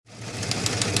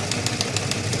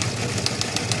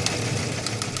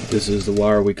This is the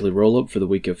Wire Weekly Rollup for the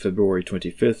week of February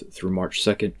 25th through March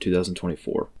 2nd,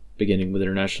 2024. Beginning with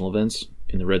international events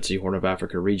in the Red Sea Horn of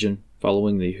Africa region,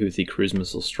 following the Houthi cruise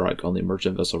missile strike on the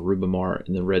merchant vessel RUBYMAR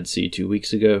in the Red Sea 2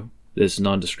 weeks ago. This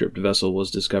nondescript vessel was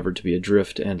discovered to be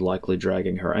adrift and likely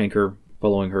dragging her anchor,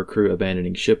 following her crew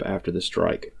abandoning ship after the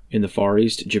strike. In the Far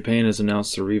East, Japan has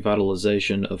announced the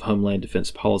revitalization of homeland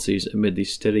defense policies amid the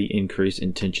steady increase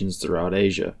in tensions throughout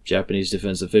Asia. Japanese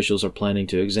defense officials are planning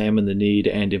to examine the need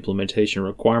and implementation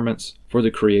requirements for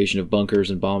the creation of bunkers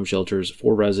and bomb shelters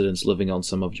for residents living on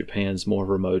some of Japan's more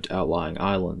remote outlying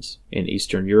islands. In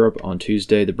Eastern Europe, on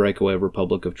Tuesday, the breakaway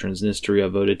Republic of Transnistria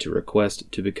voted to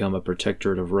request to become a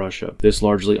protectorate of Russia. This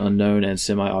largely unknown and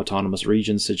semi-autonomous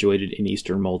region situated in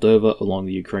eastern Moldova along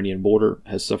the Ukrainian border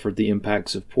has suffered the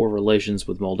impacts of poor relations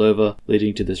with Moldova,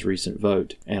 leading to this recent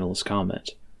vote. Analyst Comment.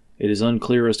 It is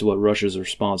unclear as to what Russia's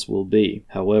response will be.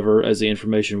 However, as the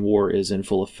information war is in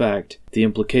full effect, the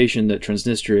implication that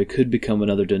Transnistria could become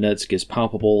another Donetsk is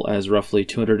palpable, as roughly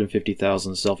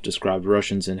 250,000 self-described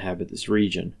Russians inhabit this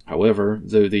region. However,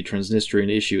 though the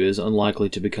Transnistrian issue is unlikely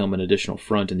to become an additional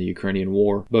front in the Ukrainian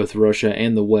war, both Russia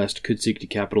and the West could seek to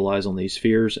capitalize on these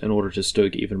fears in order to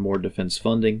stoke even more defense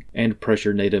funding and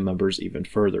pressure NATO members even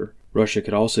further. Russia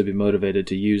could also be motivated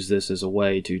to use this as a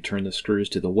way to turn the screws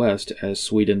to the West, as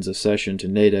Sweden's accession to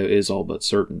NATO is all but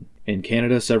certain. In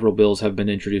Canada, several bills have been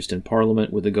introduced in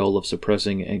Parliament with the goal of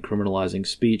suppressing and criminalizing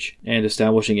speech and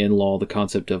establishing in law the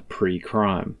concept of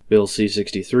pre-crime. Bill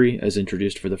C-63, as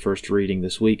introduced for the first reading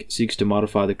this week, seeks to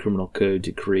modify the criminal code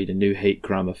to create a new hate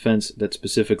crime offense that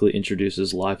specifically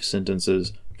introduces life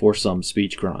sentences for some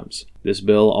speech crimes. This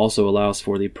bill also allows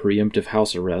for the preemptive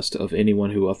house arrest of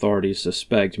anyone who authorities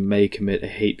suspect may commit a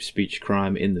hate speech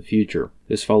crime in the future.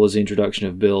 This follows the introduction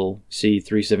of Bill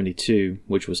C-372,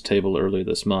 which was tabled earlier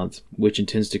this month, which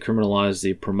intends to criminalize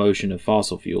the promotion of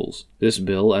fossil fuels. This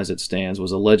bill, as it stands,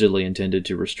 was allegedly intended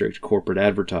to restrict corporate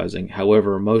advertising.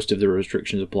 However, most of the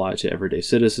restrictions apply to everyday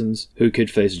citizens, who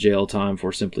could face jail time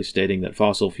for simply stating that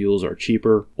fossil fuels are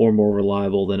cheaper or more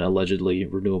reliable than allegedly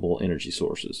renewable energy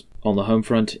sources. On the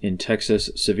HomeFront in Texas,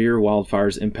 severe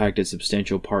wildfires impacted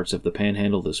substantial parts of the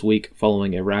Panhandle this week,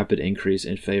 following a rapid increase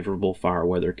in favorable fire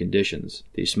weather conditions.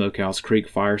 The Smokehouse Creek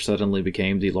Fire suddenly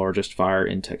became the largest fire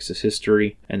in Texas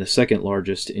history, and the second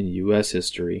largest in U.S.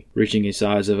 history, reaching a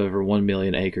size of over 1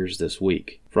 million acres this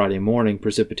week. Friday morning,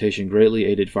 precipitation greatly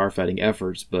aided firefighting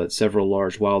efforts, but several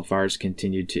large wildfires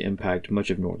continued to impact much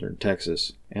of northern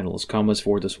Texas. Analyst Comments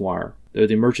for this wire. Though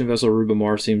the merchant vessel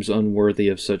RUBYMAR seems unworthy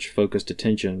of such focused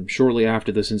attention, shortly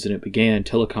after this incident began,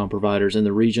 telecom providers in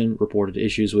the region reported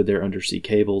issues with their undersea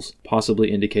cables,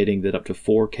 possibly indicating that up to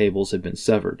 4 cables had been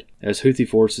severed. As Houthi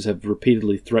forces have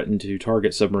repeatedly threatened to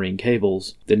target submarine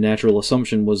cables, the natural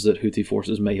assumption was that Houthi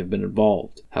forces may have been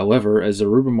involved. However, as the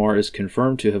RUBYMAR is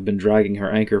confirmed to have been dragging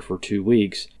her anchor for 2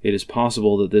 weeks, it is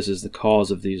possible that this is the cause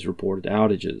of these reported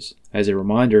outages. As a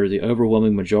reminder, the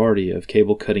overwhelming majority of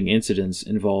cable-cutting incidents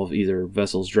involve either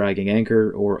vessels dragging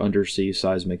anchor or undersea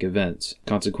seismic events.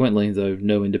 Consequently, though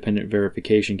no independent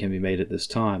verification can be made at this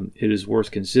time, it is worth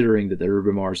considering that the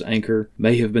RUBYMAR's anchor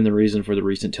may have been the reason for the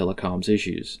recent telecoms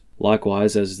issues.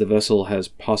 Likewise, as the vessel has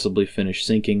possibly finished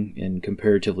sinking in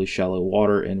comparatively shallow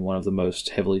water in one of the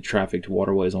most heavily trafficked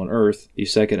waterways on Earth, the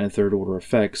second and third order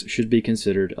effects should be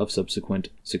considered of subsequent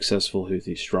successful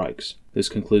Houthi strikes. This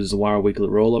concludes the Wire Weekly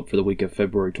Rollup for the week of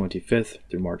February 25th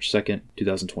through March 2nd,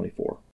 2024.